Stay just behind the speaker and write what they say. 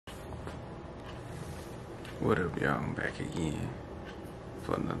What up, y'all? I'm back again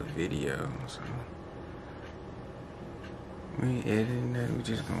for another video. So we ain't editing that, we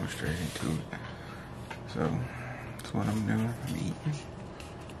just going straight into it. So that's what I'm doing. I'm eating.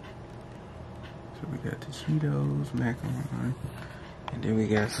 So we got the Cheetos, macaroni, and then we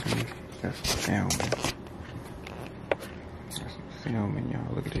got some salmon. Got some salmon,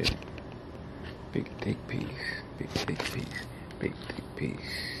 y'all. Look at that. Big thick piece. Big thick piece. Big thick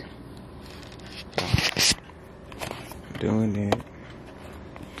piece. I'm doing that. I'm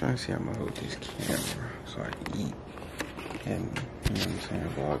trying to see how I'm gonna hold this camera so I can eat. And you know what I'm saying,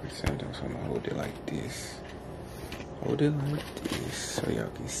 vlog at the same time, so I'm gonna hold it like this. Hold it like this so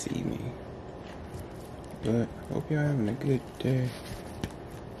y'all can see me. But hope y'all having a good day.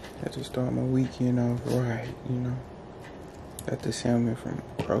 Had to start my weekend off right, you know. Got the salmon from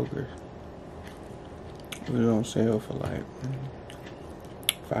Kroger. It was on sale for like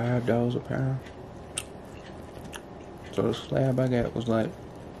 $5 a pound. So the slab I got was like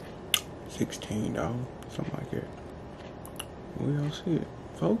 $16, something like that. We all see it.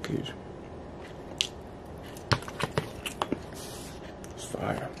 Focus. It's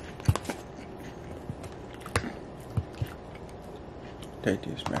fire. Take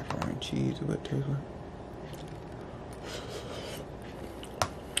this macaroni and cheese, what it tastes like.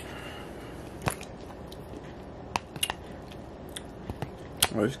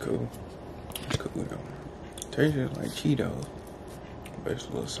 Oh, it's cool. It's cool though. Tastes just like Cheetos, but it's a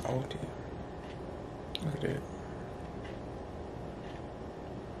little salty. Look at that.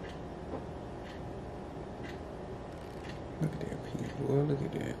 Look at that piece, boy. Look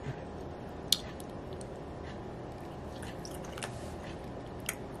at that.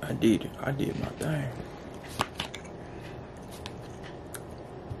 I did it. I did my thing.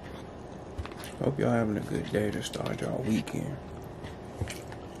 Hope y'all having a good day to start y'all weekend.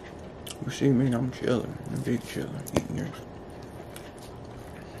 You see me, I'm chilling. I'm big chilling, eating this.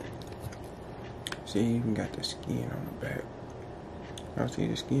 See, even got the skin on the back. Y'all see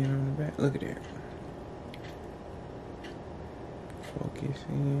the skin on the back? Look at that. Focus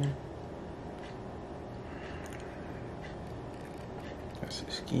in. That's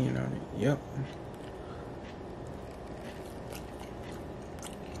the skin on it. Yep.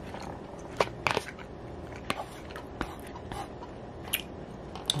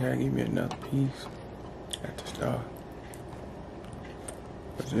 Gotta give me another piece at the start.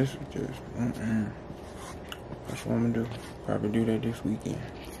 But this is just, That's what I'm gonna do. Probably do that this weekend.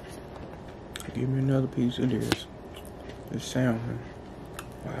 Give me another piece of this. This salmon.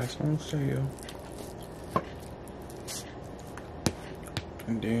 Why it's on sale.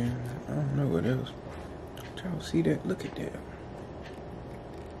 And then, I don't know what else. Y'all see that? Look at that.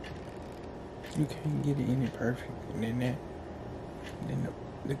 You can't get it any perfect. And then that. And then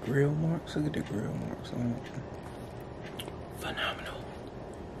the grill marks. Look at the grill marks on it. Phenomenal.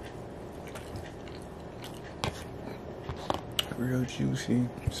 Real juicy,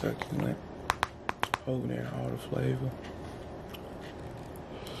 succulent. Holding in all the flavor.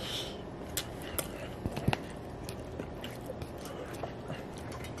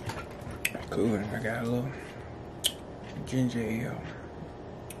 Cool, and I got a little ginger ale. You know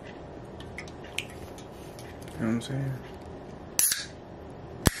what I'm saying?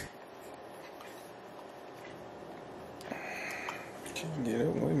 Can't get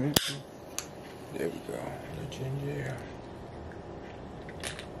up with me. There we go. The ginger ale.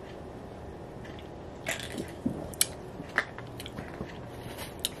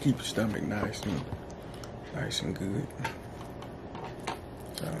 Keep your stomach nice and good.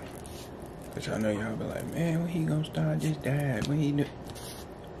 So, but y'all know y'all be like, man, when he gonna start this diet? When he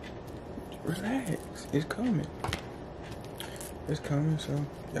relax, it's coming. It's coming, so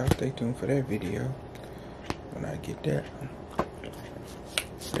y'all stay tuned for that video. When I get that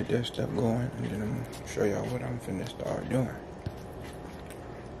stuff going, and then I'm gonna show y'all what I'm finna start doing.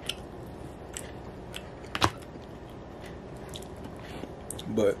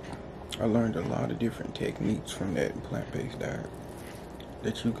 But I learned a lot of different techniques from that plant-based diet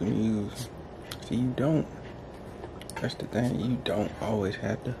that you can use. See, you don't, that's the thing, you don't always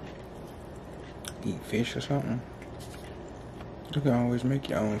have to eat fish or something. You can always make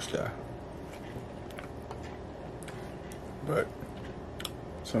your own stuff. But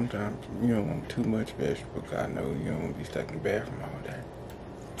sometimes you don't want too much vegetables, because I know you don't want to be stuck in the bathroom all day.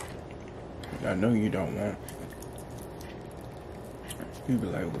 I know you don't want. You be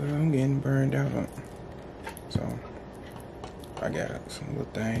like, well, I'm getting burned out on. So I got some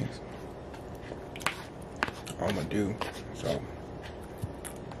little things I'm gonna do. So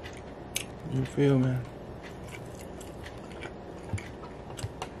you feel me?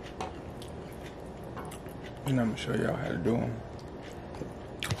 And I'm gonna show y'all how to do them.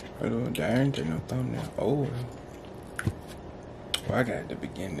 I ain't take no thumbnail. Oh, well, I got to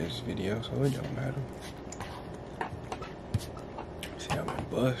begin this video, so it don't matter. See how I'm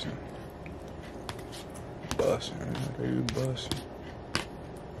busting. Busting.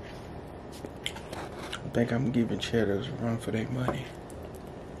 I think I'm giving cheddars a run for their money.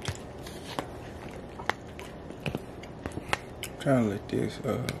 I'm trying to let this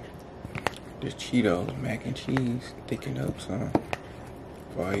Cheetos mac and cheese thicken up some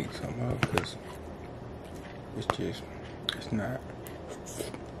before I eat some up, because it's not.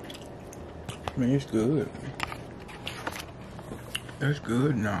 I mean, it's good. It's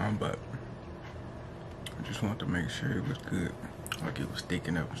good now, but I just want to make sure it was good, like it was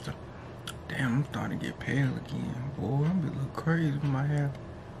thicking up and stuff. Damn, I'm starting to get pale again. Boy, I'm a little crazy with my hair.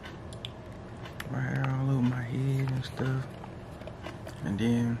 My hair all over my head and stuff. And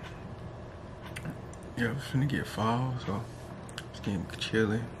then, yeah, it's finna get fall, so it's getting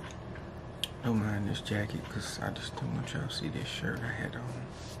chilly. Don't mind this jacket, because I just don't want y'all to see this shirt I had on.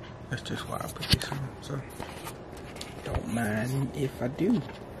 That's just why I put this on, so don't mind if I do.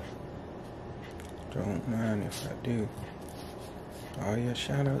 Don't mind if I do. Oh yeah,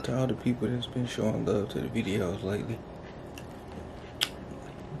 shout out to all the people that's been showing love to the videos lately.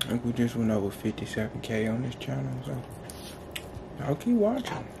 I think we just went over 57K on this channel, so y'all keep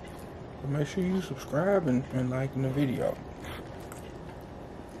watching. But make sure you subscribe and liking the video.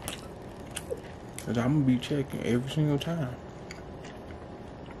 Cause I'm gonna be checking every single time.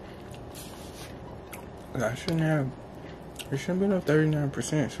 Cause I shouldn't be no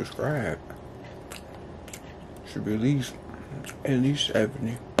 39% subscribed. Should be at least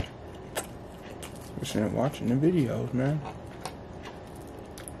 70% watching the videos, man.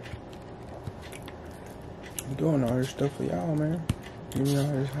 I'm doing all this stuff for y'all, man. Giving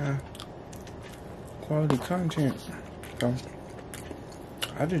y'all this high quality content. So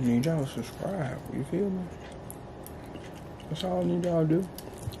I just need y'all to subscribe. You feel me? That's all I need y'all to do.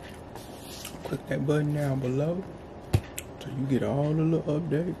 Click that button down below so you get all the little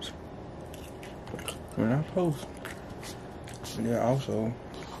updates when I post. And then also,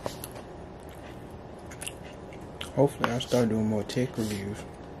 hopefully I'll start doing more tech reviews.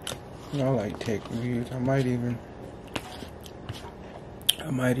 You know, I like tech reviews. I might even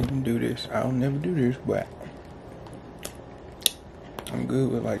do this. I'll never do this, but I'm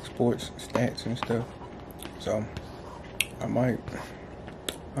good with like sports stats and stuff. So I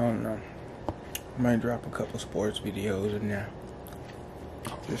don't know. I might drop a couple sports videos in there.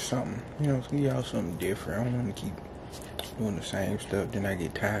 Just something, you know, to give y'all something different. I don't want to keep doing the same stuff, then I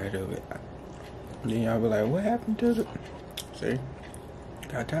get tired of it. And then y'all be like, what happened to the... See?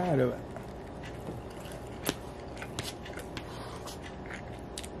 Got tired of it.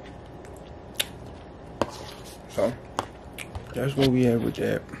 So, that's where we at with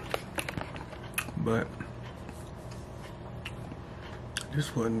that. But,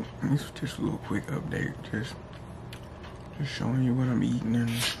 this was just a little quick update. Just showing you what I'm eating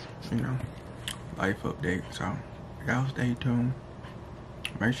and, you know, life update. So, y'all stay tuned.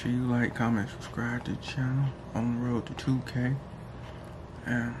 Make sure you like, comment, subscribe to the channel. On the road to 2K.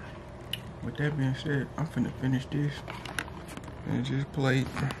 And with that being said, I'm finna finish this. Finish this plate.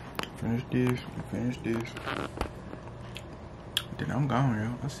 Finish this. Finish this. Then I'm gone,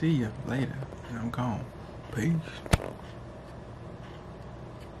 y'all. I'll see ya later. And I'm gone. Peace.